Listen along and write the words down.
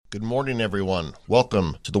Good morning, everyone.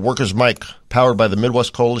 Welcome to the Workers' Mic, powered by the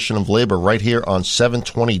Midwest Coalition of Labor, right here on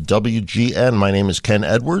 720 WGN. My name is Ken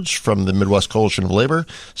Edwards from the Midwest Coalition of Labor.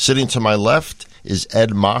 Sitting to my left is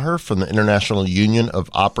Ed Maher from the International Union of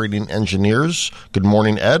Operating Engineers. Good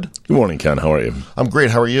morning, Ed. Good morning, Ken. How are you? I'm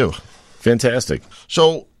great. How are you? Fantastic.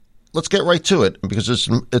 So let's get right to it because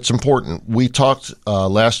it's important. We talked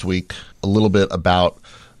last week a little bit about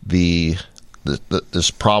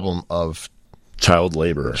this problem of child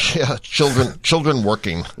labor. Yeah, children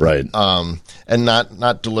working. Right. And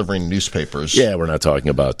not delivering newspapers. Yeah, we're not talking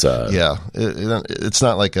about... it's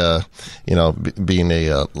not like being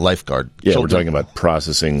a lifeguard. Yeah, we're talking about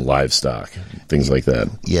processing livestock, things like that.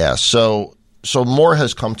 Yeah, so more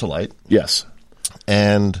has come to light. Yes.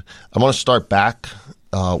 And I want to start back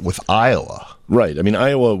with Iowa. Right. I mean,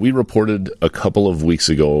 Iowa, we reported a couple of weeks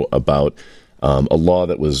ago about a law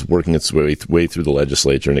that was working its way through the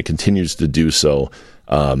legislature, and it continues to do so,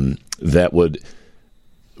 that would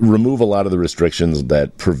remove a lot of the restrictions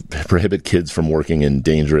that prohibit kids from working in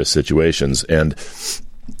dangerous situations. And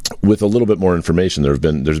with a little bit more information, there's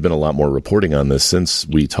been a lot more reporting on this since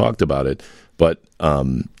we talked about it. But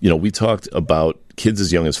we talked about kids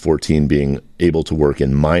as young as 14 being able to work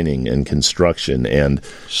in mining and construction and,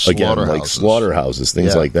 again, like slaughterhouses,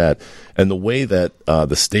 things like that. And the way that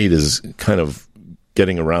the state is kind of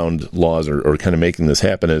getting around laws or kind of making this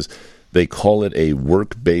happen is they call it a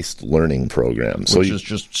work-based learning program. Which is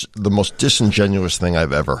just the most disingenuous thing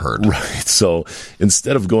I've ever heard. Right. So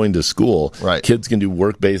instead of going to school, kids can do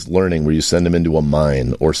work-based learning where you send them into a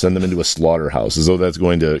mine or send them into a slaughterhouse as though that's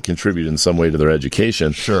going to contribute in some way to their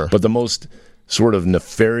education. Sure. But the most sort of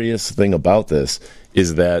nefarious thing about this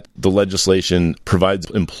is that the legislation provides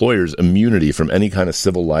employers immunity from any kind of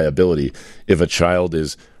civil liability if a child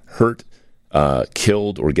is hurt,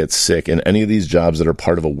 killed, or gets sick in any of these jobs that are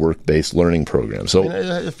part of a work-based learning program. So,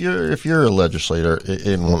 if you're a legislator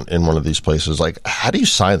in one of these places, like, how do you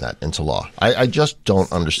sign that into law? I just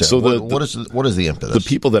don't understand. So what is the impetus? The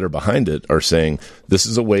people that are behind it are saying this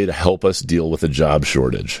is a way to help us deal with a job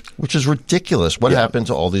shortage, which is ridiculous. What happened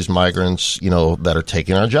to all these migrants, that are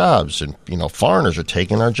taking our jobs, and foreigners are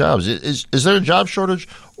taking our jobs? Is there a job shortage,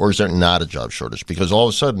 or is there not a job shortage? Because all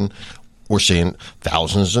of a sudden, we're seeing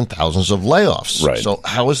thousands and thousands of layoffs. Right. So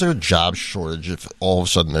how is there a job shortage if all of a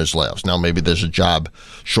sudden there's layoffs? Now, maybe there's a job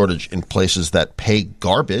shortage in places that pay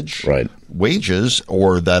garbage wages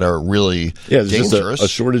or that are really dangerous. Just a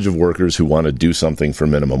shortage of workers who want to do something for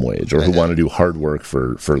minimum wage or who want to do hard work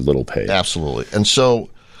for little pay. Absolutely. And so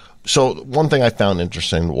one thing I found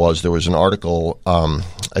interesting was there was an article, I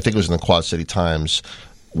think it was in the Quad City Times,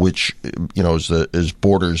 which is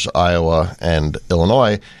borders Iowa and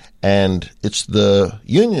Illinois. And it's the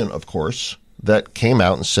union, of course, that came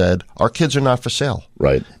out and said, our kids are not for sale.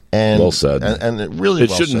 Right. And, well said. And it really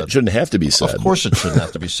shouldn't have to be said. Of course it shouldn't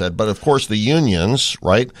have to be said. But, of course, the unions,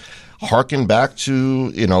 harken back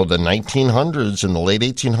to, the 1900s and the late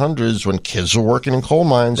 1800s when kids were working in coal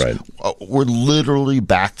mines. Right. We're literally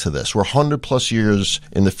back to this. We're 100-plus years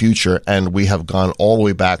in the future, and we have gone all the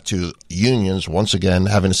way back to unions, once again,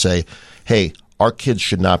 having to say, hey, our kids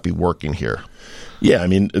should not be working here. Yeah, I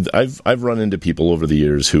mean, I've run into people over the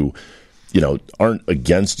years who, aren't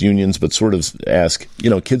against unions, but sort of ask,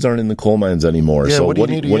 kids aren't in the coal mines anymore. Yeah, so what do we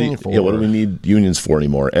need unions for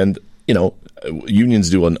anymore? And,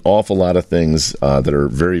 unions do an awful lot of things that are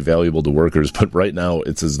very valuable to workers, but right now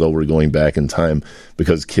it's as though we're going back in time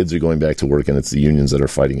because kids are going back to work and it's the unions that are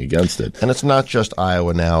fighting against it. And it's not just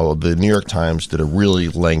Iowa now. The New York Times did a really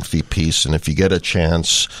lengthy piece, and if you get a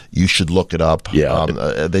chance, you should look it up. Yeah.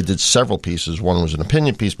 They did several pieces. One was an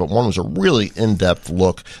opinion piece, but one was a really in-depth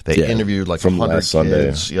look. They interviewed like 100 kids.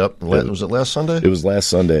 Sunday. Yep. Was it last Sunday? It was last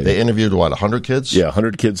Sunday. They interviewed, 100 kids? Yeah,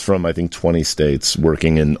 100 kids from, I think, 20 states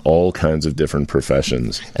working in all kinds of different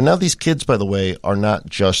professions. And now these kids, by the way, are not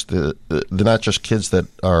just they're not just kids that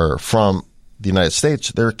are from the United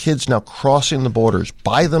States. They're kids now crossing the borders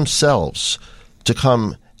by themselves to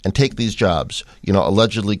come and take these jobs,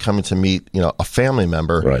 allegedly coming to meet, a family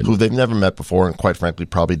member who they've never met before and quite frankly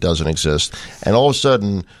probably doesn't exist. And all of a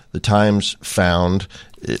sudden, the Times found,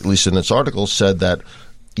 at least in its article, said that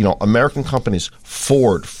American companies,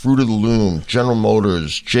 Ford, Fruit of the Loom, General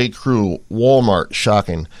Motors, J. Crew, Walmart,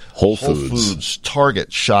 shocking, Whole Foods,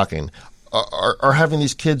 Target, shocking, are having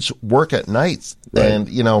these kids work at night. Right. And,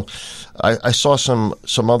 I saw some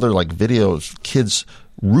other videos, kids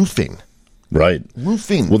roofing. Right.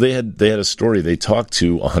 Roofing. Well, they had a story. They talked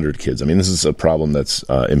to 100 kids. I mean, this is a problem that's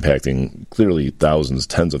impacting clearly thousands,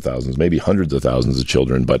 tens of thousands, maybe hundreds of thousands of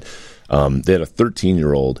children. But they had a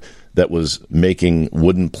 13-year-old that was making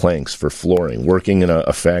wooden planks for flooring, working in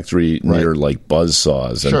a factory near like buzz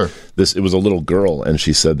saws. And it was a little girl, and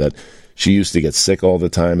she said that she used to get sick all the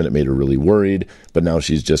time, and it made her really worried, but now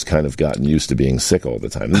she's just kind of gotten used to being sick all the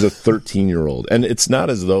time. This is a 13-year-old, and it's not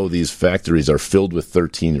as though these factories are filled with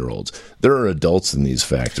 13-year-olds. There are adults in these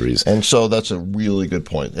factories. And so that's a really good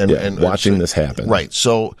point. And watching this happen. Right.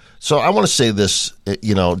 So I want to say this,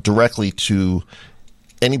 directly to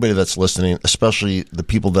anybody that's listening, especially the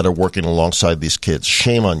people that are working alongside these kids.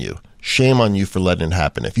 Shame on you. Shame on you for letting it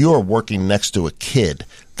happen. If you are working next to a kid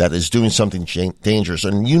that is doing something dangerous,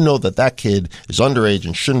 and you know that kid is underage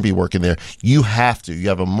and shouldn't be working there, you have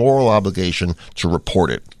a moral obligation to report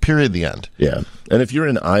it. Period. The end. Yeah. And if you're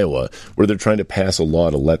in Iowa, where they're trying to pass a law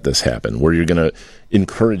to let this happen, where you're going to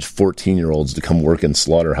encourage 14-year-olds to come work in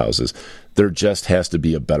slaughterhouses, there just has to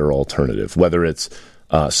be a better alternative, whether it's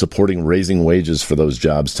supporting raising wages for those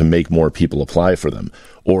jobs to make more people apply for them,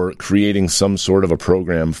 or creating some sort of a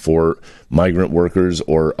program for migrant workers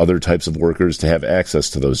or other types of workers to have access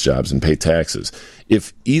to those jobs and pay taxes.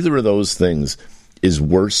 If either of those things is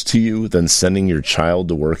worse to you than sending your child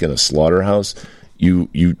to work in a slaughterhouse, you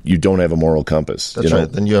don't have a moral compass. That's right.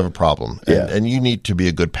 Then you have a problem. And you need to be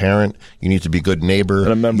a good parent. You need to be a good neighbor.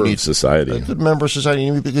 And a member of society. A good member of society.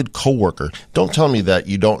 You need to be a good coworker. Don't tell me that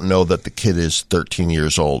you don't know that the kid is 13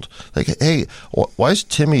 years old. Like, hey, why is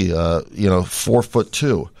Timmy,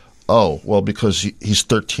 4'2"? Oh, well, because he's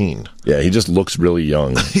 13. Yeah, he just looks really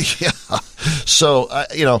young. Yeah. So,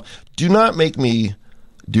 do not make me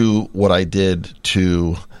do what I did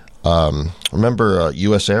to, remember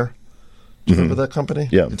U.S. Air? Do you remember that company?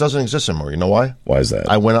 Yeah. It doesn't exist anymore. You know why? Why is that?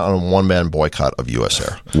 I went on a one-man boycott of U.S.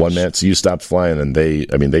 Air. One man? So you stopped flying, and they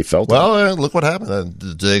felt it? Well, look what happened.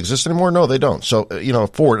 Do they exist anymore? No, they don't. So,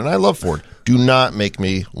 Ford, and I love Ford, do not make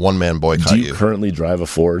me one-man boycott you. Do you currently drive a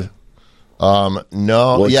Ford? No.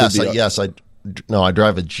 Well, I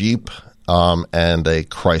drive a Jeep and a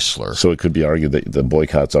Chrysler. So it could be argued that the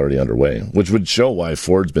boycott's already underway, which would show why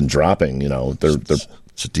Ford's been dropping. They're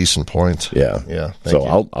It's a decent point. Yeah. Yeah.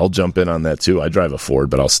 So I'll jump in on that too. I drive a Ford,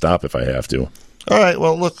 but I'll stop if I have to. All right.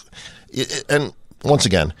 Well, look, and once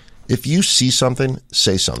again, if you see something,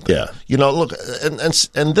 say something. Yeah. Look,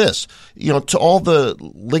 and this, to all the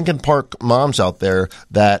Lincoln Park moms out there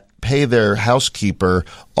that pay their housekeeper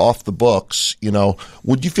off the books,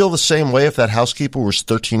 would you feel the same way if that housekeeper was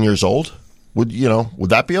 13 years old? Would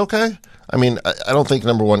that be okay? I mean, I don't think,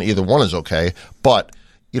 number one, either one is okay, but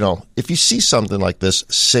if you see something like this,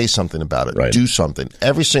 say something about it. Right. Do something.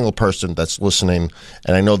 Every single person that's listening,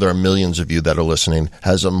 and I know there are millions of you that are listening,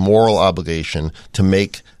 has a moral obligation to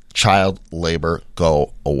make child labor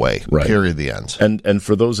go away. Right. Period. The end. And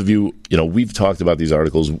for those of you, we've talked about these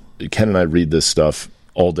articles. Ken and I read this stuff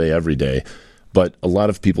all day, every day. But a lot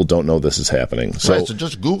of people don't know this is happening. So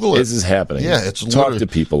just Google it. This is happening. Yeah, it's talk to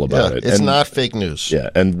people about it. It's not fake news. Yeah,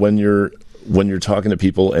 and when you're talking to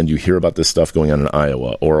people and you hear about this stuff going on in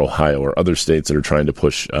Iowa or Ohio or other states that are trying to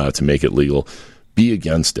push to make it legal, be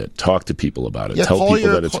against it. Talk to people about it. Yeah, tell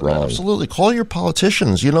people that it's wrong. Absolutely. Call your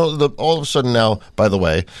politicians. All of a sudden now, by the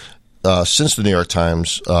way, since the New York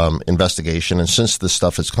Times investigation and since this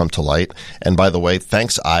stuff has come to light, and by the way,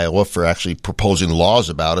 thanks Iowa for actually proposing laws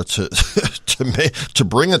about it to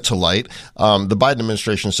bring it to light. The Biden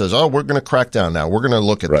administration says, "Oh, we're going to crack down now. We're going to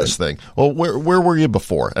look at this thing." Well, where were you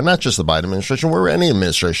before? And not just the Biden administration. Where were any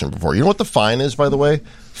administration before? You know what the fine is, by the way,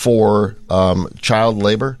 for child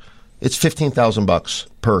labor? It's $15,000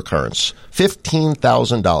 per occurrence.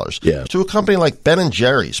 $15,000. Yeah. To a company like Ben &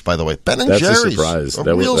 Jerry's, by the way. That's a surprise.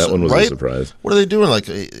 That one was a surprise. What are they doing? Like,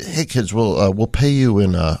 hey, kids, we'll pay you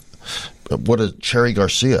in Cherry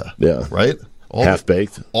Garcia. Yeah. Right?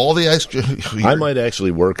 Half-baked. All the ice cream. I might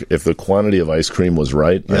actually work if the quantity of ice cream was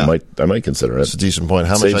right. Yeah. I might consider it. That's a decent point.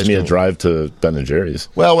 How much saves ice me cream? A drive to Ben & Jerry's.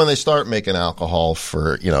 Well, when they start making alcohol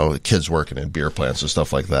for kids working in beer plants and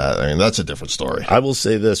stuff like that, I mean, that's a different story. I will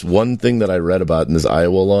say this one thing that I read about in this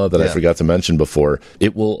Iowa law that I forgot to mention before: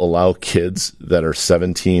 it will allow kids that are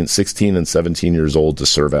 16 and 17 years old to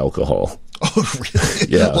serve alcohol. Oh,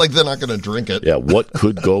 really? Yeah. Like they're not going to drink it. Yeah. What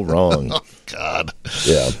could go wrong? Oh, God.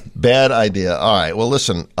 Yeah. Bad idea. All right. Well,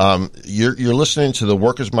 listen, you're listening to the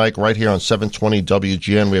Workers' Mic right here on 720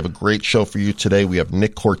 WGN. We have a great show for you today. We have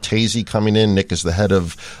Nick Cortesi coming in. Nick is the head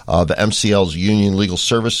of the MCL's Union Legal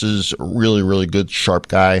Services. Really, really good, sharp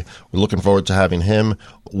guy. We're looking forward to having him.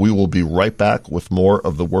 We will be right back with more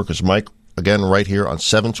of the Workers' Mic, again, right here on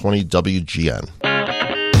 720 WGN.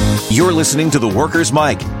 You're listening to The Workers'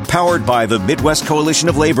 Mic, powered by the Midwest Coalition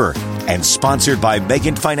of Labor and sponsored by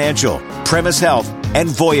Megant Financial, Premise Health, and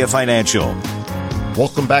Voya Financial.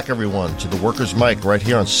 Welcome back, everyone, to the Workers' Mic right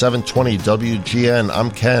here on 720 WGN. I'm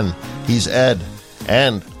Ken. He's Ed.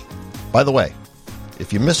 And, by the way,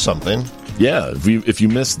 if you missed something... Yeah, if you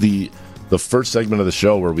missed the first segment of the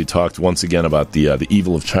show where we talked once again about the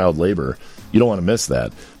evil of child labor, you don't want to miss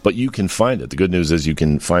that. But you can find it. The good news is you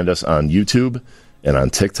can find us on YouTube and on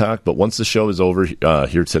TikTok. But once the show is over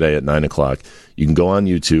here today at 9 o'clock, you can go on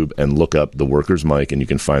YouTube and look up the Workers' Mic, and you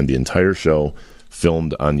can find the entire show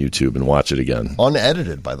filmed on YouTube and watch it again.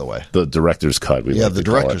 Unedited, by the way. The director's cut. The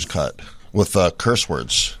director's cut with curse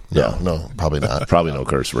words. No, probably not. Probably no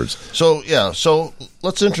curse words. So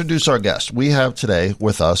let's introduce our guest. We have today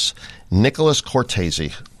with us Nicholas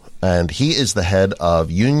Cortesi, and he is the head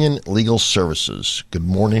of Union Legal Services. Good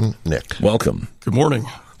morning, Nick. Welcome. Good morning.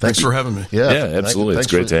 Thanks for having me. Yeah, absolutely. It's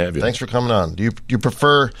great to have you. Thanks for coming on. Do you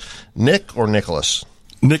prefer Nick or Nicholas?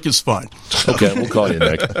 Nick is fine. Okay, we'll call you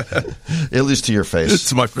Nick. At least to your face. It's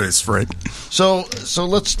to my face, right? So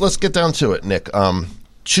let's get down to it, Nick.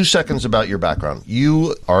 2 seconds about your background.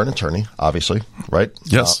 You are an attorney, obviously, right?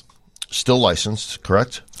 Yes. Still licensed,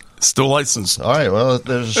 correct? Still licensed. All right. Well,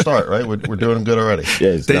 there's a start, right? We're doing good already.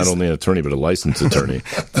 Yeah, he's not only an attorney, but a licensed attorney.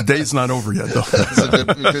 The day's not over yet, though. That's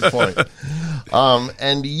a good point.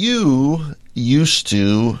 And you used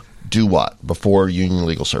to do what before Union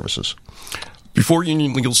Legal Services? Before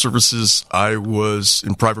Union Legal Services, I was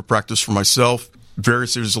in private practice for myself,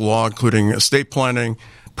 various areas of law, including estate planning,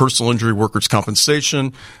 personal injury, workers'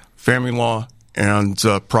 compensation, family law, and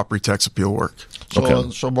property tax appeal work.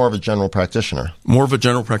 So more of a general practitioner. More of a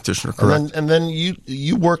general practitioner, correct. And then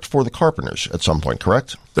you worked for the Carpenters at some point,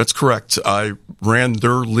 correct? That's correct. I ran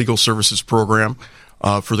their legal services program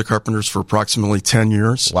for the Carpenters for approximately 10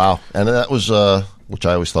 years. Wow. And that was, which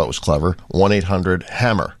I always thought was clever,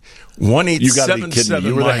 1-800-HAMMER. 1-877. You got to be kidding me.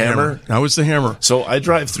 You were the hammer? I was the hammer. So I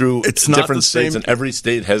drive through different states, and every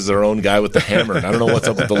state has their own guy with the hammer. I don't know what's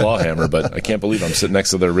up with the law hammer, but I can't believe I'm sitting next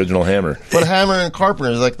to the original hammer. But hammer and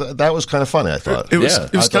Carpenters, that was kind of funny, I thought. It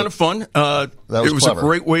was kind of fun. It was clever. A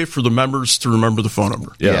great way for the members to remember the phone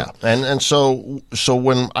number. Yeah. And so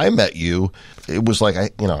when I met you, it was like, I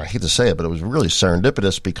hate to say it, but it was really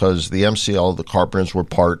serendipitous because the MCL, the Carpenters, were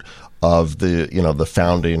part of the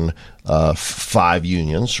founding 5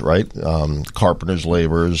 unions, right? Carpenters,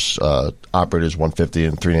 laborers, operators 150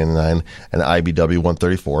 and 399, and IBW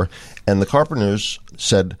 134. And the Carpenters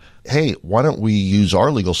said, hey, why don't we use our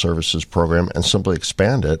legal services program and simply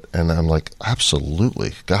expand it? And I'm like,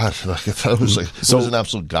 absolutely. God, that was it was an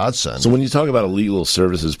absolute godsend. So when you talk about a legal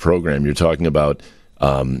services program, you're talking about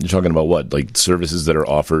what? Like services that are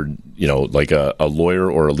offered, like a lawyer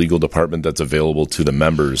or a legal department that's available to the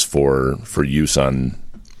members for use on.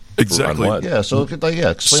 Exactly. On what? Yeah. So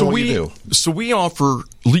explain what you do. So we offer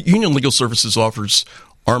Union Legal Services offers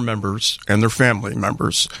our members and their family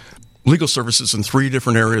members legal services in 3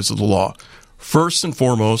 different areas of the law. First and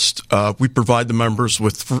foremost, we provide the members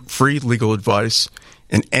with free legal advice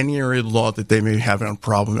in any area of the law that they may have a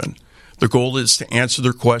problem in. The goal is to answer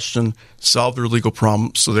their question, solve their legal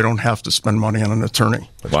problem, so they don't have to spend money on an attorney.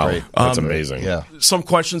 Wow, great. That's amazing. Yeah. Some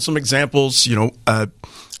questions, some examples.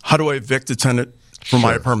 How do I evict a tenant from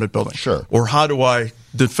my apartment building? Sure. Or how do I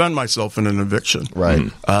defend myself in an eviction?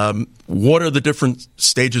 Right. What are the different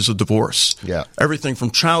stages of divorce? Yeah. Everything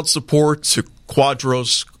from child support to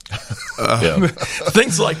quadros.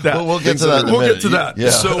 Things like that. Well, we'll get to that in a minute. We'll get to that. Yeah.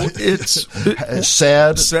 So it's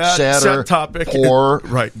sadder topic.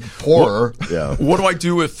 Poorer. Yeah. What do I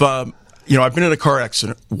do if I've been in a car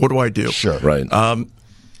accident? What do I do? Sure. Right.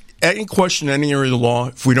 Any question, any area of the law,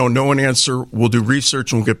 if we don't know an answer, we'll do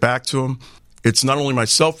research and we'll get back to them. It's not only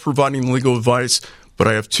myself providing legal advice, but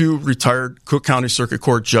I have 2 retired Cook County Circuit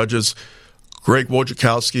Court judges, Greg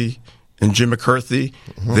Wojciechowski and Jim McCarthy.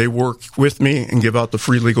 Mm-hmm. They work with me and give out the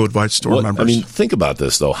free legal advice to our members. I mean, think about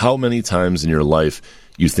this, though. How many times in your life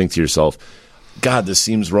you think to yourself, God, this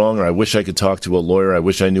seems wrong, or I wish I could talk to a lawyer. I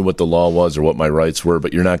wish I knew what the law was or what my rights were,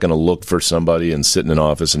 but you're not going to look for somebody and sit in an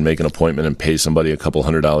office and make an appointment and pay somebody a couple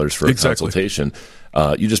 $100 for a consultation.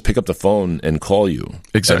 You just pick up the phone and call you.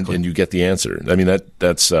 Exactly. And you get the answer. I mean,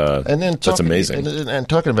 that's amazing. And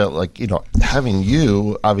talking about, having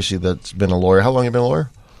you, obviously that's been a lawyer. How long have you been a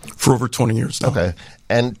lawyer? For over 20 years now. Okay.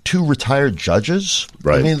 And 2 retired judges?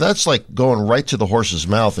 Right. I mean, that's like going right to the horse's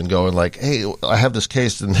mouth and going like, hey, I have this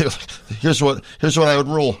case, and here's what I would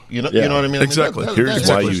rule. You know what I mean? Exactly. Here's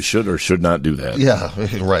why you should or should not do that. Yeah,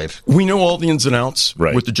 right. We know all the ins and outs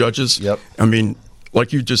with the judges. Yep. I mean,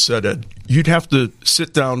 like you just said, Ed, you'd have to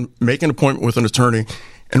sit down, make an appointment with an attorney,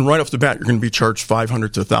 and right off the bat, you're going to be charged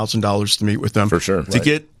 $500 to $1,000 to meet with them. For sure. To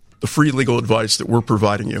get the free legal advice that we're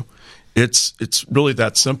providing you. It's really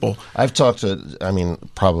that simple. I've talked to,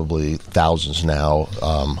 probably thousands now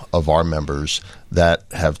of our members that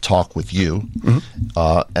have talked with you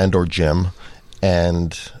and or Jim,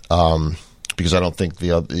 and because I don't think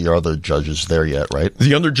your other judge is there yet, right?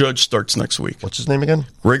 The other judge starts next week. What's his name again?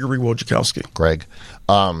 Gregory Wojciechowski. Greg.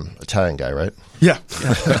 Italian guy, right? Yeah.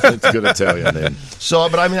 It's a good Italian name. So,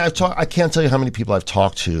 but I can't tell you how many people I've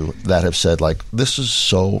talked to that have said, like, this is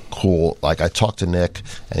so cool. Like, I talked to Nick,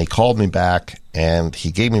 and he called me back, and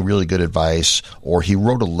he gave me really good advice, or he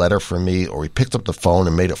wrote a letter for me, or he picked up the phone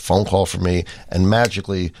and made a phone call for me, and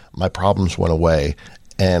magically my problems went away.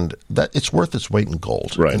 And that it's worth its weight in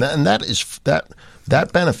gold. Right. And that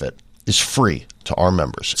benefit is free to our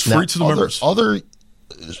members. It's free to the members. Other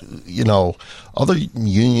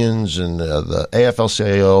unions and the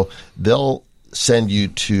AFL-CIO, they'll send you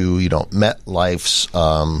to, MetLife's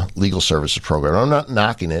legal services program. I'm not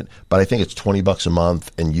knocking it, but I think it's $20 a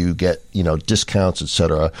month and you get, discounts, et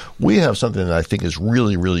cetera. We have something that I think is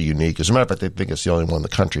really, really unique. As a matter of fact, I think it's the only one in the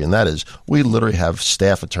country, and that is we literally have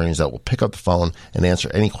staff attorneys that will pick up the phone and answer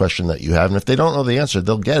any question that you have. And if they don't know the answer,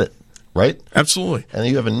 they'll get it, right? Absolutely. And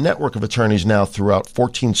you have a network of attorneys now throughout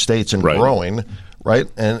 14 states and growing. Right,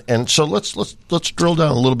 and so let's drill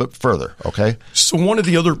down a little bit further, okay? So one of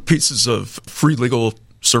the other pieces of free legal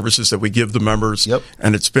services that we give the members,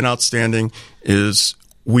 and it's been outstanding, is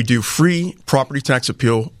we do free property tax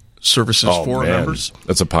appeal services for our members.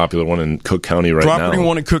 That's a popular one in Cook County now. Property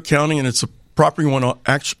one in Cook County, and it's a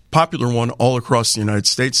popular one all across the United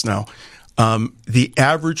States now. The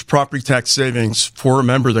average property tax savings for a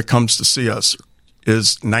member that comes to see us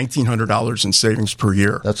is $1,900 in savings per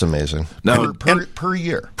year. That's amazing. Now, per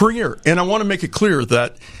year. Per year. And I want to make it clear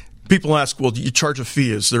that people ask, well, do you charge a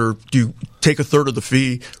fee? Do you take a third of the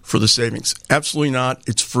fee for the savings? Absolutely not.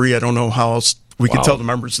 It's free. I don't know how else we can tell the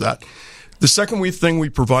members that. The second thing we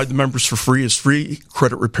provide the members for free is free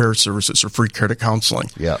credit repair services or free credit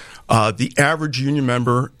counseling. Yeah. The average union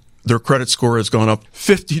member, their credit score has gone up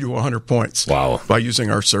 50 to 100 points by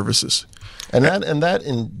using our services. And that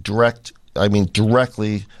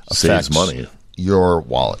directly affects saves money. Your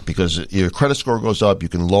wallet, because your credit score goes up. You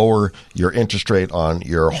can lower your interest rate on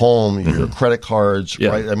your home, your credit cards,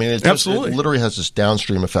 right? I mean, it literally has this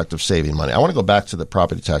downstream effect of saving money. I want to go back to the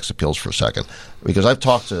property tax appeals for a second, because I've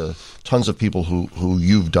talked to tons of people who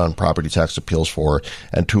you've done property tax appeals for,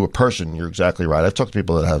 and to a person, you're exactly right. I've talked to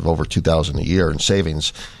people that have over $2,000 a year in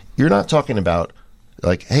savings. You're not talking about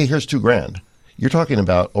like, hey, here's $2,000. You're talking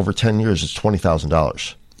about over 10 years, it's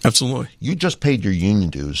 $20,000. Absolutely. You just paid your union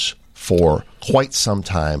dues for quite some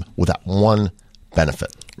time without one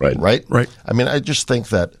benefit. Right. I mean, I just think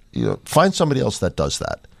that, find somebody else that does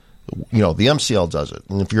that. The MCL does it.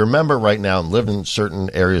 And if you're a member right now and live in certain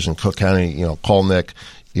areas in Cook County, call Nick.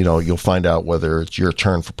 You'll find out whether it's your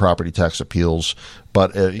turn for property tax appeals.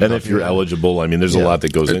 But if you're eligible, I mean, there's a lot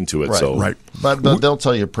that goes into it. But they'll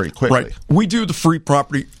tell you pretty quickly. Right. We do the free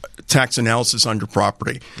property tax analysis on your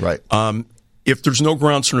property. Right. If there's no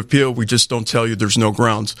grounds for an appeal, we just don't tell you there's no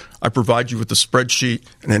grounds. I provide you with a spreadsheet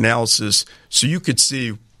and analysis so you could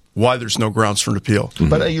see why there's no grounds for an appeal. Mm-hmm.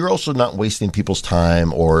 But you're also not wasting people's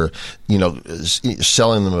time or,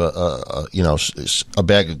 selling them a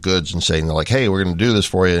bag of goods and saying like, hey, we're going to do this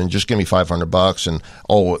for you and just give me $500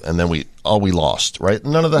 and then we lost, right?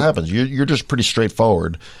 None of that happens. You're just pretty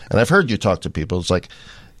straightforward. And I've heard you talk to people. It's like,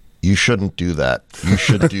 you shouldn't do that. You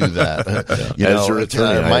should do that. As your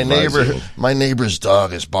attorney, my neighbor's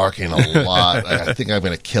dog is barking a lot. I think I'm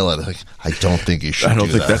going to kill it. I don't think you should. I don't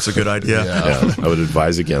think that's a good idea. I would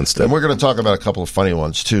advise against it. And we're going to talk about a couple of funny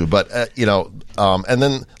ones too. But and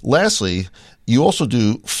then lastly, you also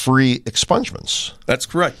do free expungements. That's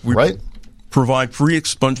correct. We provide free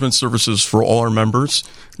expungement services for all our members.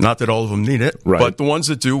 Not that all of them need it, but the ones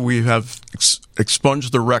that do, we have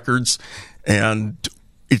expunged their records. And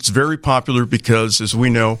it's very popular because, as we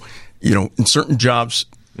know, in certain jobs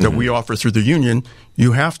that we offer through the union,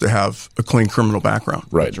 you have to have a clean criminal background.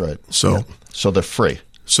 Right. So they're free.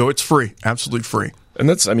 So it's free, absolutely free. And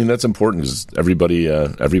that's important because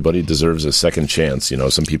everybody deserves a second chance.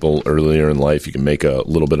 Some people earlier in life, you can make a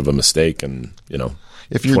little bit of a mistake, and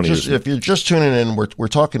If you're just tuning in, we're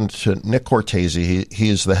talking to Nick Cortesi. He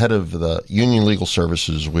is the head of the Union Legal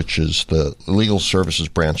Services, which is the legal services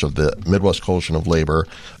branch of the Midwest Coalition of Labor.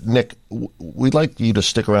 Nick, we'd like you to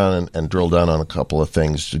stick around and drill down on a couple of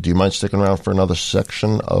things. Do you mind sticking around for another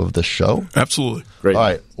section of the show? Absolutely. Great. All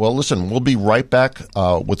right. Well, listen, we'll be right back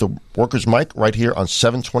with the Workers' Mic right here on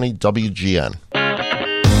 720 WGN.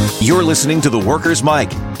 You're listening to The Workers'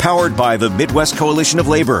 Mic, powered by the Midwest Coalition of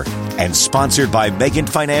Labor and sponsored by Megant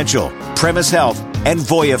Financial, Premise Health, and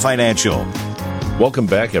Voya Financial. Welcome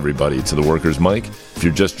back, everybody, to the Workers' Mic. If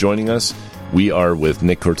you're just joining us, we are with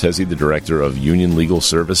Nick Cortesi, the Director of Union Legal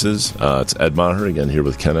Services. It's Ed Maher, again, here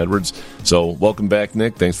with Ken Edwards. So welcome back,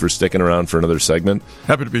 Nick. Thanks for sticking around for another segment.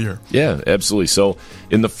 Happy to be here. Yeah, absolutely. So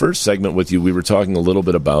in the first segment with you, we were talking a little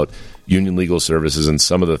bit about Union Legal Services and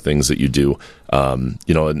some of the things that you do,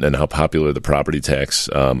 and how popular the property tax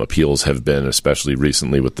appeals have been, especially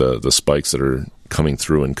recently with the spikes that are coming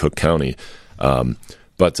through in Cook County.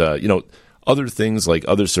 Other things like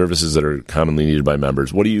other services that are commonly needed by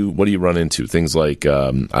members. What do you run into? Things like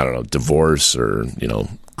divorce or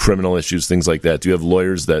criminal issues, things like that. Do you have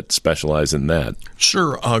lawyers that specialize in that?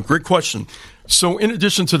 Sure. Great question. So, in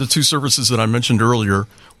addition to the two services that I mentioned earlier,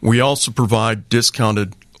 we also provide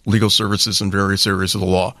discounted legal services in various areas of the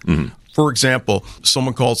law. Mm-hmm. For example,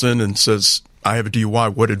 someone calls in and says, "I have a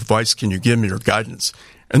DUI. What advice can you give me or guidance?"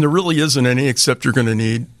 And there really isn't any, except you're going to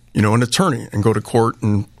need an attorney and go to court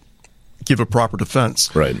and give a proper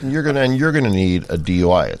defense. Right. And you're going to need a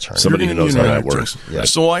DUI attorney. Somebody who knows how that works. Yeah.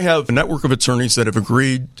 So I have a network of attorneys that have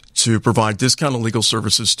agreed to provide discounted legal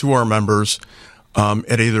services to our members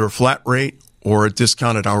at either a flat rate or a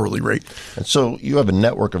discounted hourly rate. And so you have a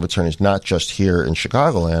network of attorneys, not just here in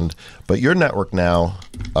Chicagoland, but your network now,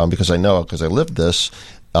 because I lived this,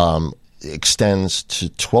 extends to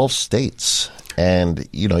 12 states. And,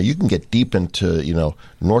 you can get deep into,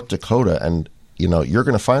 North Dakota, and you're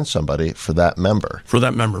going to find somebody for that member. For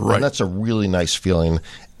that member, right. And that's a really nice feeling.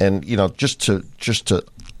 And, just to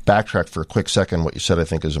backtrack for a quick second, what you said I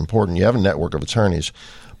think is important. You have a network of attorneys,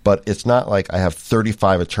 but it's not like I have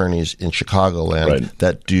 35 attorneys in Chicagoland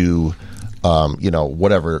that do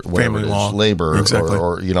whatever family it is, law, labor, exactly.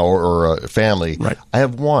 or family. Right. I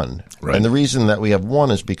have one. Right. And the reason that we have one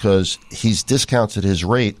is because he's discounted his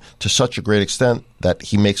rate to such a great extent that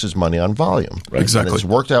he makes his money on volume. Right. Exactly. And it's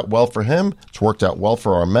worked out well for him. It's worked out well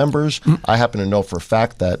for our members. Mm-hmm. I happen to know for a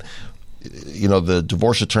fact that, the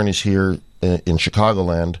divorce attorneys here in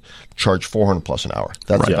Chicagoland charge $400 plus an hour.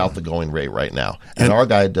 That's about the going rate right now. And our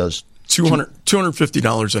guy does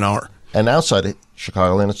 $250 an hour. And outside of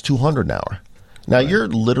Chicagoland, it's $200 an hour. Now, you're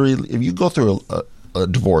literally, if you go through a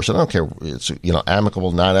divorce, I don't care, it's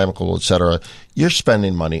amicable, not amicable, et cetera, you're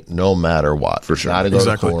spending money no matter what. For sure. You got to go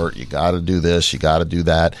to court, you got to do this, you got to do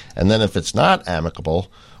that. And then if it's not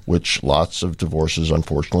amicable, which lots of divorces,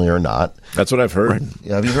 unfortunately, are not. That's what I've heard. Right.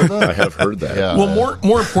 Yeah, have you heard that? I have heard that. Yeah. Well,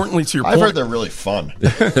 more importantly to your point. I've heard they're really fun.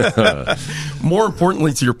 More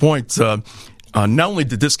importantly to your point, not only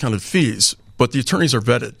the discounted fees, but the attorneys are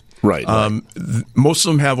vetted. Right. Most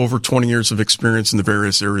of them have over 20 years of experience in the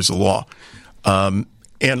various areas of law. And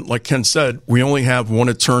like Ken said, we only have one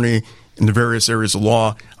attorney in the various areas of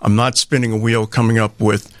law. I'm not spinning a wheel coming up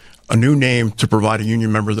with a new name to provide a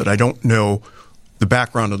union member that I don't know the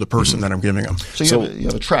background of the person that I'm giving them. So you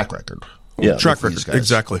have a track record. Yeah, track record,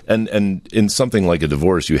 exactly. And in something like a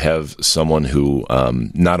divorce, you have someone who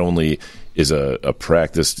not only is a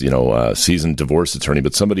practiced, seasoned divorce attorney,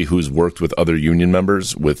 but somebody who's worked with other union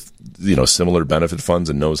members with, similar benefit funds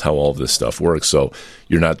and knows how all of this stuff works. So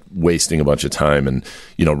you're not wasting a bunch of time and,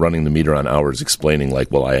 running the meter on hours explaining like,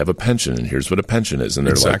 well, I have a pension and here's what a pension is. And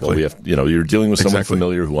they're like, well, we have, you're dealing with someone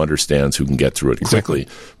familiar who understands, who can get through it quickly.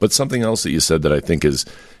 But something else that you said that I think is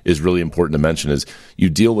really important to mention is you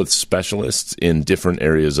deal with specialists in different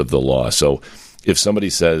areas of the law. So if somebody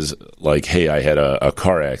says, like, hey, I had a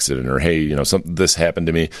car accident, or hey, this happened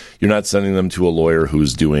to me, you're not sending them to a lawyer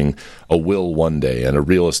who's doing a will one day and a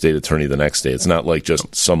real estate attorney the next day. It's not like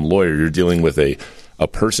just some lawyer. You're dealing with a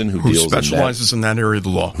person who specializes in that area of the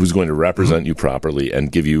law, who's going to represent you properly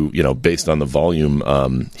and give you, based on the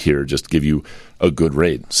volume here, just give you a good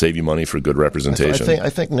rate, save you money for good representation. I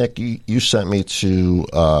think Nick, you sent me to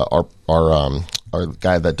our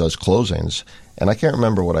guy that does closings. And I can't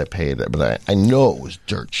remember what I paid, but I know it was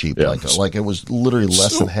dirt cheap. Yeah. Like it was literally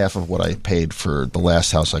less than half of what I paid for the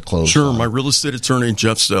last house I closed. Sure. My real estate attorney,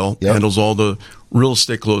 Jeff Stell, handles all the real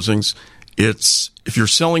estate closings. If you're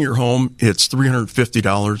selling your home, it's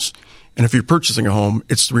 $350. And if you're purchasing a home,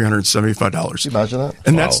 it's $375. Can you imagine that?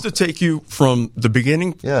 And that's to take you from the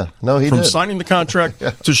beginning, from signing the contract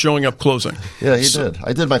to showing up closing. Yeah, he did.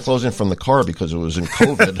 I did my closing from the car because it was in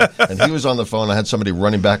COVID, and he was on the phone. I had somebody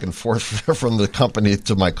running back and forth from the company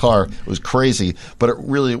to my car. It was crazy, but it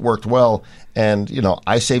really worked well. And,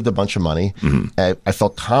 I saved a bunch of money. Mm-hmm. I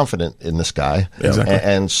felt confident in this guy. Exactly.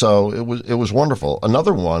 And so it was wonderful.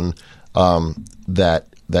 Another one that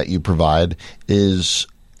you provide is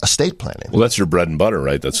estate planning. Well, that's your bread and butter,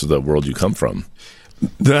 right? That's the world you come from.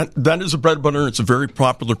 That is a bread and butter. It's a very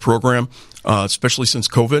popular program, especially since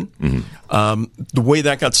COVID. Mm-hmm. The way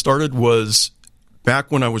that got started was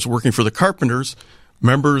back when I was working for the carpenters.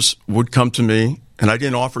 Members would come to me and I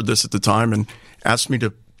didn't offer this at the time, and asked me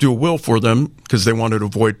to do a will for them because they wanted to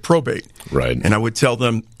avoid probate. Right. And I would tell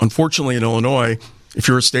them, unfortunately, in Illinois, if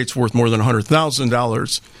your estate's worth more than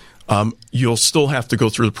 $100,000, you'll still have to go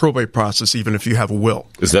through the probate process even if you have a will.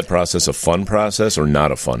 Is that process a fun process or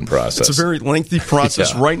not a fun process? It's a very lengthy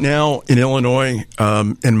process. Yeah. Right now in Illinois,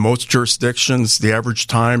 in most jurisdictions, the average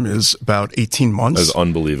time is about 18 months. That's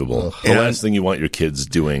unbelievable. The last thing you want your kids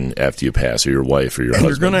doing after you pass, or your wife or your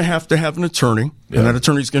husband. And you're going to have an attorney, and that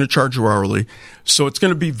attorney's going to charge you hourly. So it's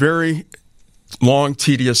going to be very long,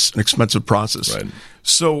 tedious, and expensive process. Right.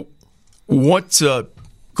 So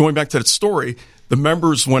going back to that story, the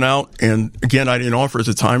members went out, and again, I didn't offer at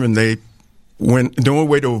the time, and the only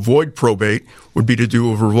way to avoid probate would be to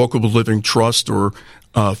do a revocable living trust or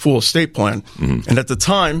full estate plan. Mm-hmm. And at the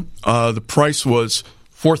time, the price was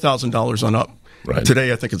 $4,000 on up. Right.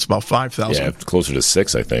 Today, I think it's about $5,000. Yeah, closer to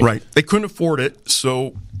 $6,000, I think. Right. They couldn't afford it,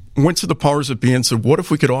 so went to the powers that be and said, what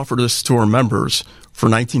if we could offer this to our members for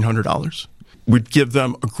 $1,900? We'd give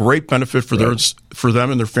them a great benefit for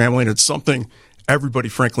them and their family, and it's something everybody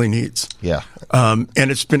frankly needs. Yeah. And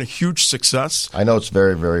it's been a huge success. I know it's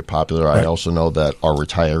very, very popular. Right. I also know that our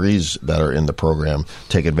retirees that are in the program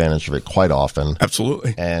take advantage of it quite often.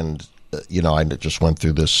 Absolutely. And, I just went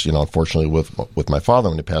through this, unfortunately with my father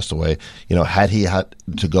when he passed away. Had he had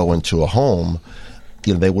to go into a home,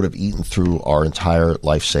 they would have eaten through our entire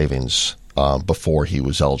life savings before he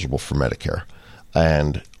was eligible for Medicare.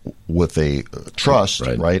 And with a trust,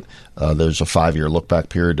 right? There's a 5-year look-back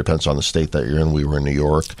period, depends on the state that you're in. We were in New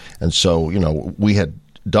York. And so, we had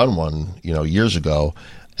done one, years ago,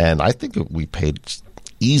 and I think we paid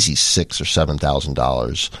easy $6,000 or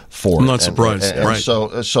 $7,000 for it. I'm not surprised. And so,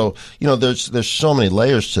 there's so many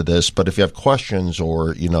layers to this, but if you have questions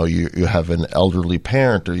or, you have an elderly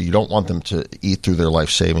parent or you don't want them to eat through their life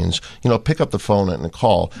savings, pick up the phone and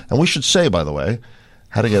call. And we should say, by the way,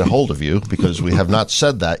 how to get a hold of you, because we have not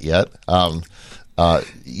said that yet.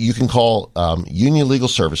 You can call Union Legal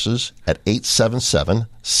Services at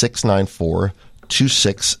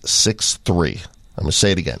 877-694-2663. I'm going to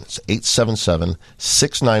say it again. It's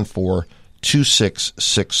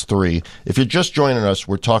 877-694-2663. If you're just joining us,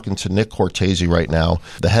 we're talking to Nick Cortesi right now,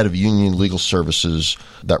 the head of Union Legal Services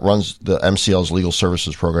that runs the MCL's Legal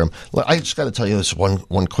Services program. I just got to tell you this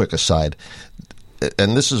one quick aside,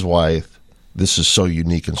 and this is why this is so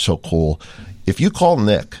unique and so cool. If you call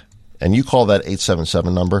Nick and you call that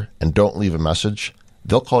 877 number and don't leave a message,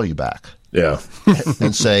 they'll call you back. Yeah.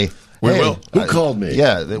 And say, we will. Who called me?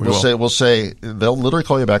 Yeah. We'll say, they'll literally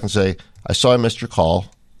call you back and say, I saw I missed your call.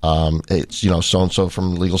 It's, so-and-so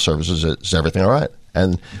from Legal Services. Is everything all right?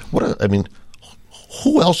 And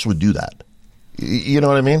who else would do that? You know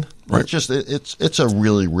what I mean? Right. It's a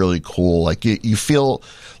really, really cool, you feel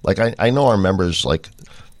like, I know our members,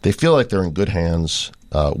 they feel like they're in good hands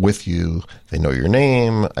with you. They know your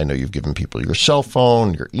name. I know you've given people your cell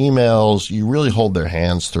phone, your emails. You really hold their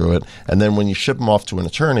hands through it. And then when you ship them off to an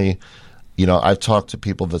attorney, I've talked to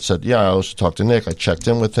people that said, I also talked to Nick. I checked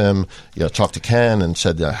in with him, talked to Ken and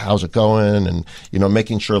said, how's it going? And,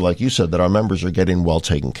 making sure, like you said, that our members are getting well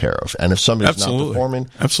taken care of. And if somebody's not performing,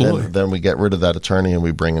 then we get rid of that attorney and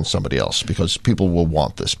we bring in somebody else because people will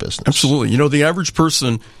want this business. Absolutely. The average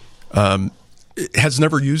person has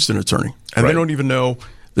never used an attorney, and they don't even know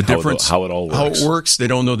the difference, how it all works. How it works. They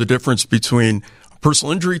don't know the difference between a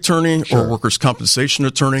personal injury attorney or a workers' compensation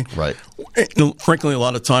attorney. Right. And frankly, a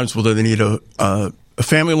lot of times, whether they need a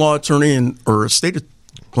family law attorney or a estate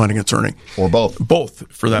planning attorney. Or both. Both,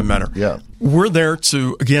 for that matter. Yeah. We're there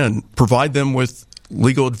to, again, provide them with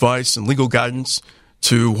legal advice and legal guidance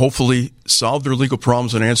to hopefully solve their legal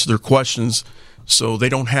problems and answer their questions so they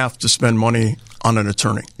don't have to spend money on an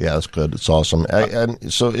attorney. Yeah, that's good. It's awesome.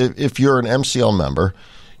 And so if you're an MCL member,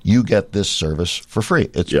 you get this service for free.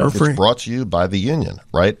 It's brought to you by the union,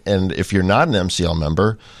 right? And if you're not an MCL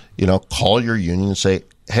member, call your union and say,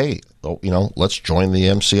 hey, let's join the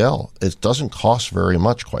MCL. It doesn't cost very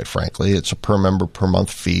much, quite frankly. It's a per member per month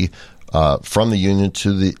fee from the union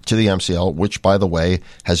to the MCL, which, by the way,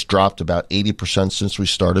 has dropped about 80% since we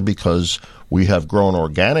started because we have grown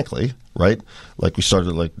organically, right? Like we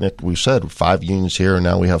started, like Nick, we said, 5 unions here, and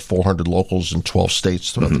now we have 400 locals in 12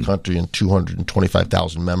 states throughout the country and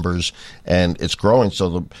 225,000 members, and it's growing.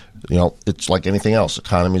 So it's like anything else.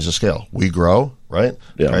 Economies of scale. We grow, right?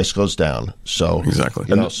 Yeah. Price goes down. So exactly.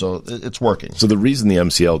 So it's working. So the reason the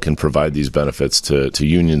MCL can provide these benefits to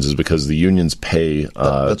unions is because the unions pay.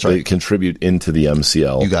 That's right. They contribute into the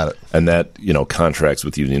MCL. You got it. And that contracts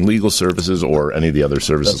with Union Legal Services or any of the other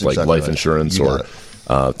services like life insurance or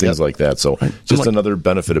things like that. So just another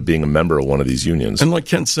benefit of being a member of one of these unions. And like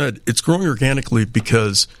Ken said, it's growing organically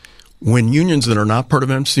because when unions that are not part of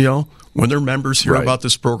MCL, when their members hear Right. about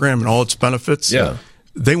this program and all its benefits, Yeah.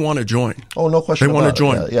 they want to join. Oh, no question. They want to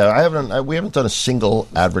about it. join. Yeah, we haven't done a single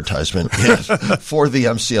advertisement yet for the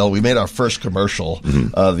MCL. We made our first commercial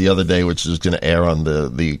the other day, which is going to air on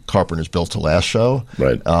the Carpenters Built to Last show.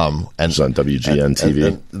 Right. And It's on WGN TV.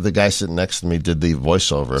 and the guy sitting next to me did the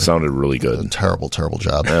voiceover. Sounded really good. Terrible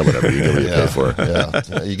job. Whatever. You get what you pay for.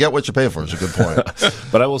 Yeah, you get what you pay for. Is a good point.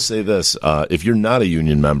 But I will say this: if you're not a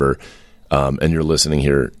union member and you're listening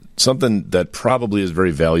here, something that probably is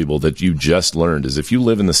very valuable that you just learned is if you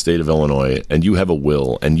live in the state of Illinois and you have a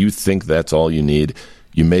will and you think that's all you need,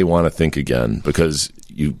 you may want to think again, because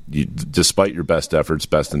you despite your best efforts,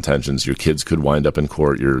 best intentions, your kids could wind up in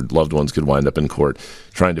court, your loved ones could wind up in court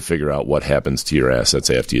trying to figure out what happens to your assets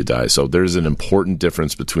after you die. So there's an important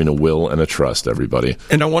difference between a will and a trust, everybody.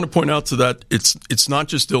 And I want to point out to that it's not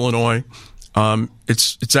just Illinois.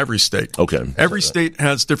 It's every state. Okay. Every state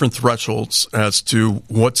has different thresholds as to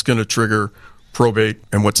what's going to trigger probate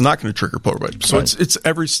and what's not going to trigger probate. So it's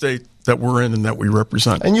every state that we're in and that we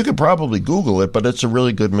represent. And you could probably Google it, but it's a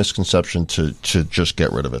really good misconception to just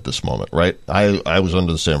get rid of it this moment, right? I was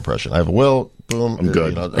under the same impression. I have a will. Boom. I'm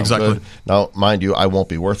good. I'm Exactly. good. Now, mind you, I won't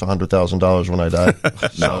be worth $100,000 when I die.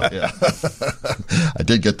 So, yeah. I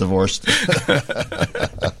did get divorced.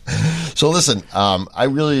 So listen, I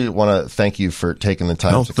really want to thank you for taking the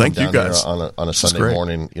time to come thank you down guys. here on a Sunday great.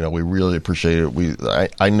 morning. You know, we really appreciate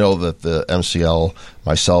it. I know that the MCL,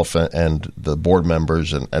 myself, and the board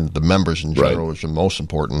members and the members in general, Right. which are most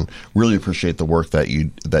important, really appreciate the work that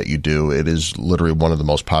you do. It is literally one of the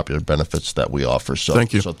most popular benefits that we offer. So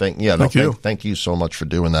Thank you. So thank you. Thank you so much for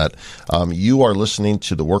doing that. You are listening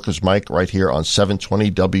to the Workers' Mic right here on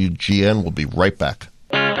 720 WGN. We'll be right back.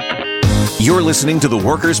 You're listening to The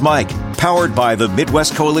Workers' Mic, powered by the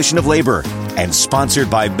Midwest Coalition of Labor and sponsored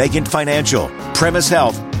by Megant Financial, Premise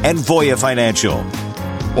Health, and Voya Financial.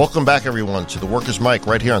 Welcome back, everyone, to the Workers' Mic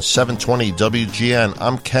right here on 720 WGN.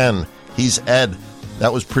 I'm Ken. He's Ed.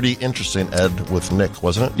 That was pretty interesting, Ed, with Nick,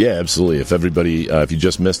 wasn't it? Yeah, absolutely. If everybody, if you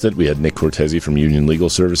just missed it, we had Nick Cortesi from Union Legal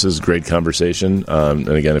Services. Great conversation. And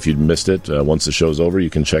again, if you missed it, once the show's over, you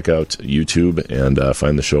can check out YouTube and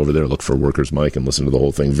find the show over there. Look for Workers' Mic and listen to the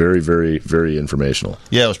whole thing. Very, very, very informational.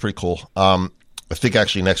 Yeah, it was pretty cool. I think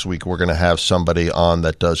actually next week we're going to have somebody on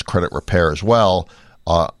that does credit repair as well,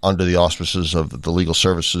 under the auspices of the legal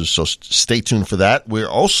services. So stay tuned for that. We're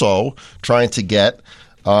also trying to get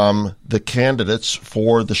the candidates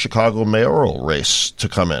for the Chicago mayoral race to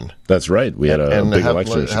come in. That's right. We had a big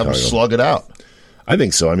election in have Chicago. them slug it out. I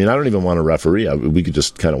think so. I mean, I don't even want to referee. We could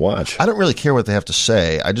just kind of watch. I don't really care what they have to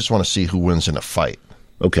say. I just want to see who wins in a fight.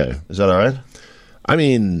 Okay. Is that all right? I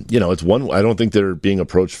mean, it's one. I don't think they're being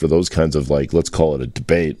approached for those kinds of, like, let's call it a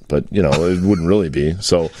debate, but it wouldn't really be.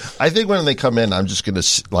 So I think when they come in, I'm just going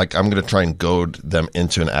to I'm going to try and goad them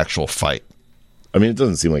into an actual fight. I mean, it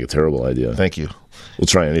doesn't seem like a terrible idea. Thank you. We'll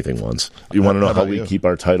try anything once. You want to know how about we you? keep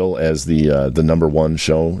our title as the number one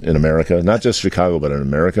show in America? Not just Chicago, but in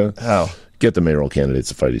America. How? Get the mayoral candidates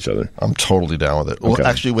to fight each other. I'm totally down with it. Well, Okay.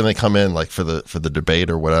 actually, when they come in, like for the debate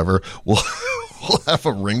or whatever, we'll have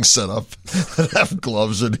a ring set up and have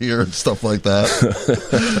gloves in here and stuff like that.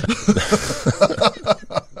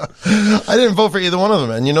 I didn't vote for either one of them,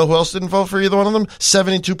 and you know who else didn't vote for either one of them?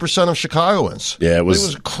 72% of Chicagoans. Yeah, it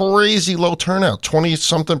was crazy low turnout,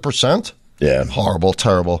 20-something%. Yeah. Horrible,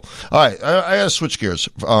 terrible. All right, I got to switch gears.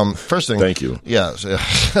 First thing. Thank you. Yeah,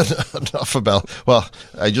 enough about. Well,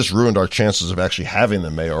 I just ruined our chances of actually having the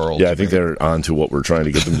mayoral. Yeah, I think they're on to what we're trying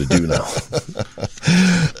to get them to do now.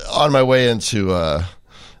 On my way into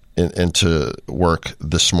work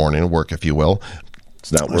this morning, work if you will.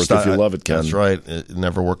 It's not work if you love it, Ken. That's right.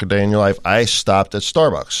 Never work a day in your life. I stopped at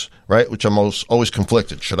Starbucks, right? Which I'm always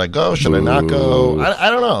conflicted. Should I go? Should I not go? I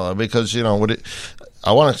don't know, because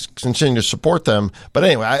I want to continue to support them. But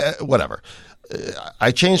anyway, whatever. I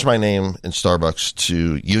changed my name in Starbucks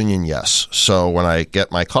to Union Yes. So when I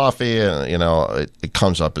get my coffee, it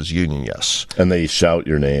comes up as Union Yes. And they shout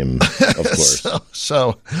your name, of course.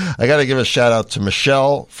 So I got to give a shout out to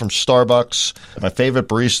Michelle from Starbucks, my favorite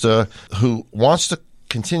barista, who wants to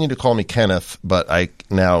continue to call me Kenneth, but I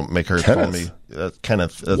now make her call me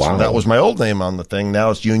Kenneth. Wow. That was my old name on the thing. Now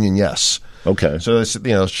it's Union Yes. Okay. So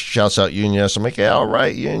shouts out Union Yes. I'm like, yeah, all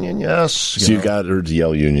right, Union Yes. So you got her to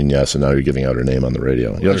yell Union Yes, and now you're giving out her name on the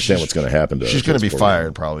radio. You understand what's going to happen to her. She's going to be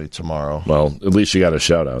fired probably tomorrow. Well, at least she got a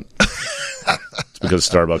shout out. It's because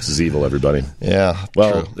Starbucks is evil, everybody. Yeah.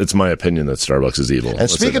 Well, true. it's my opinion that Starbucks is evil. And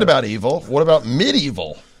speaking about evil, what about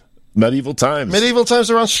medieval? Medieval times. Medieval times,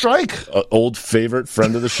 they're on strike. Old favorite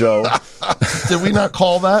friend of the show. Did we not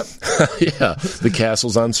call that? Yeah, the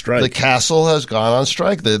castle's on strike. The castle has gone on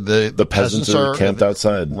strike. The peasants are camped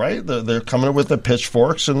outside. Right? They're coming up with the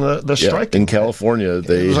pitchforks and the strike. In California,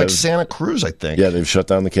 it was like Santa Cruz, I think. Yeah, they've shut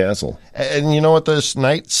down the castle. And you know what this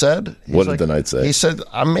knight said? What did the knight say? He said,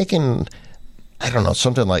 I'm making, I don't know,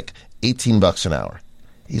 something like $18 an hour.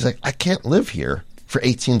 He's like, I can't live here for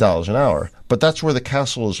 $18 an hour. But that's where the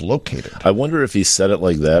castle is located. I wonder if he said it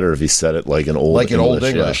like that or if he said it like an old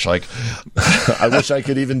English. Yeah. Like, I wish I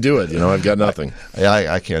could even do it. I've got nothing.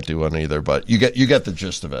 I can't do one either, but you get the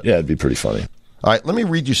gist of it. Yeah, it'd be pretty funny. All right, let me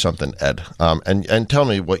read you something, Ed, and tell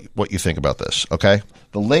me what you think about this, okay?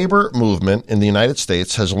 The labor movement in the United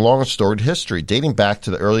States has a long storied history dating back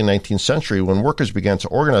to the early 19th century when workers began to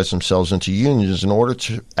organize themselves into unions in order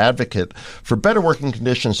to advocate for better working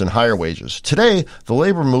conditions and higher wages. Today, the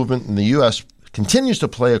labor movement in the U.S. continues to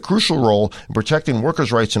play a crucial role in protecting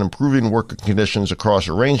workers' rights and improving worker conditions across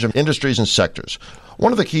a range of industries and sectors.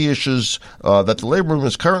 One of the key issues that the labor movement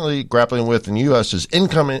is currently grappling with in the U.S. is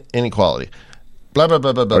income inequality. Blah, blah,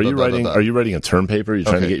 blah, blah, blah. Are you writing a term paper? Are you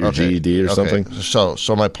trying to get your GED or something? So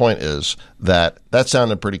my point is that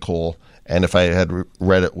sounded pretty cool, and if I had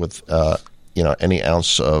read it with any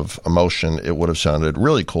ounce of emotion, it would have sounded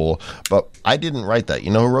really cool. But I didn't write that.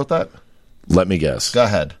 You know who wrote that? Let me guess. Go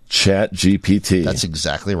ahead. ChatGPT. That's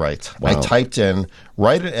exactly right. Wow. I typed in,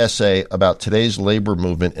 write an essay about today's labor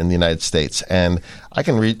movement in the United States. And I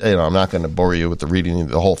can read, I'm not going to bore you with the reading of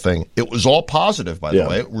the whole thing. It was all positive, by the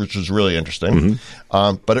way, which was really interesting.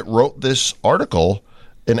 Mm-hmm. But it wrote this article,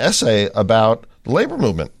 an essay about the labor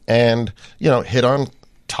movement and, hit on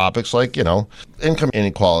topics like, income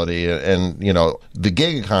inequality and the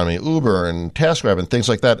gig economy, Uber and TaskRabbit and things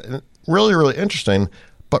like that. And really, really interesting.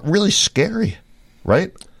 But really scary,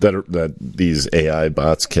 right? That these AI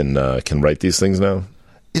bots can write these things now?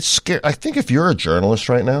 It's scary. I think if you're a journalist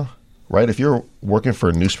right now, right, if you're working for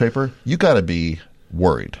a newspaper, you got to be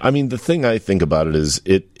worried. I mean, the thing I think about it is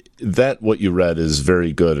that what you read is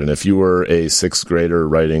very good. And if you were a sixth grader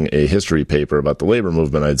writing a history paper about the labor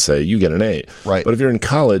movement, I'd say you get an A. Right. But if you're in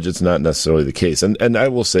college, it's not necessarily the case. And I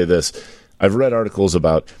will say this. I've read articles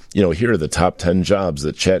about, here are the top 10 jobs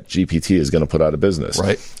that ChatGPT is going to put out of business.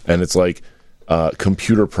 Right. And it's like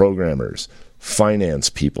computer programmers, finance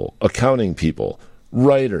people, accounting people,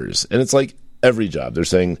 writers. And it's like every job. They're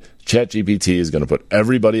saying ChatGPT is going to put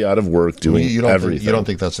everybody out of work doing everything. You don't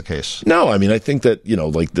think that's the case? No, I mean, I think that,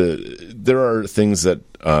 there are things that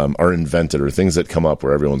are invented or things that come up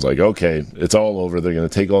where everyone's like, okay, it's all over. They're going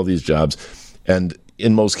to take all these jobs. And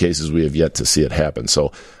in most cases, we have yet to see it happen.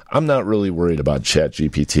 So I'm not really worried about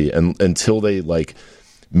ChatGPT until they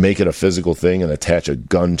make it a physical thing and attach a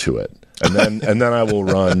gun to it. And then I will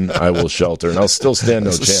run, I will shelter, and I'll still stand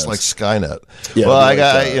no chance. It's like Skynet. Yeah,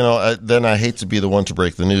 well, then I hate to be the one to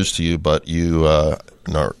break the news to you, but you are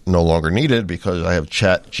no longer needed because I have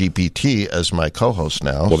ChatGPT as my co-host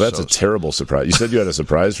now. Well, that's a terrible surprise. You said you had a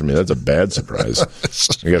surprise for me. That's a bad surprise.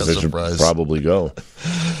 I guess I should probably go.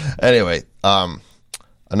 Anyway,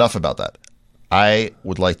 enough about that. I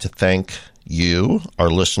would like to thank you, our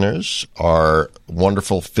listeners, our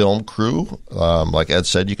wonderful film crew. Like Ed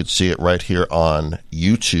said, you could see it right here on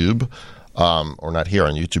YouTube. Or not here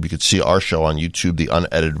on YouTube. You could see our show on YouTube, the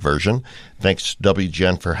unedited version. Thanks,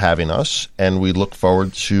 WGN, for having us. And we look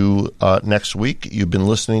forward to next week. You've been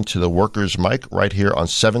listening to The Workers' Mic right here on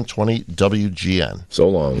 720 WGN. So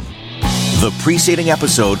long. The preceding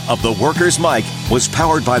episode of The Workers' Mic was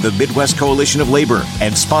powered by the Midwest Coalition of Labor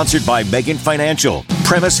and sponsored by Megant Financial,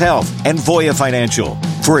 Premise Health, and Voya Financial.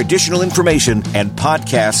 For additional information and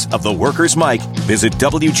podcasts of The Workers' Mic, visit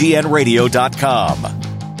WGNradio.com.